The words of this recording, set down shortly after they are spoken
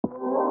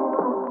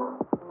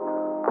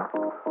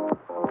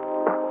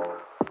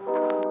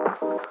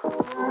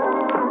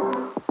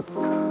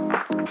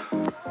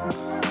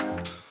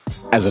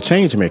As a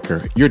change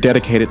maker, you're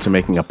dedicated to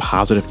making a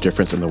positive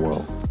difference in the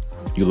world.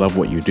 You love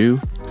what you do,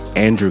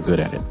 and you're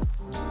good at it.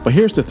 But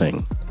here's the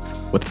thing.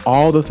 With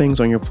all the things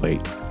on your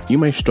plate, you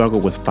may struggle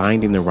with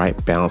finding the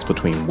right balance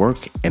between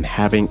work and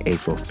having a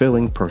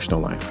fulfilling personal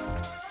life.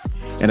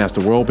 And as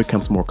the world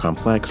becomes more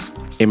complex,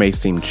 it may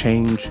seem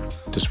change,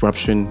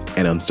 disruption,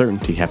 and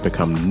uncertainty have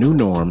become new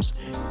norms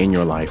in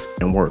your life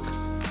and work.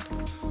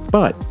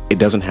 But it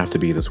doesn't have to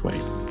be this way.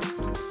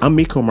 I'm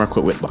Miko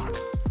Marquette Whitlock,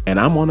 and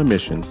I'm on a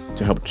mission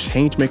to help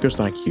changemakers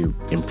like you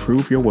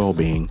improve your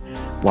well-being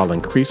while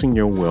increasing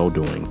your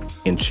well-doing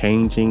and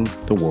changing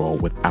the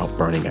world without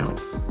burning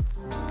out.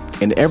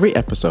 In every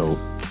episode,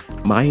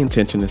 my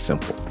intention is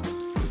simple: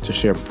 to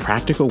share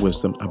practical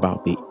wisdom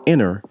about the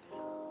inner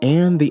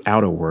and the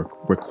outer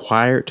work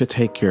required to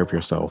take care of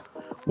yourself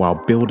while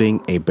building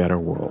a better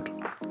world,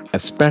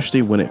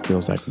 especially when it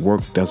feels like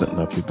work doesn't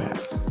love you back.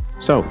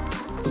 So,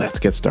 let's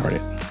get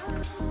started.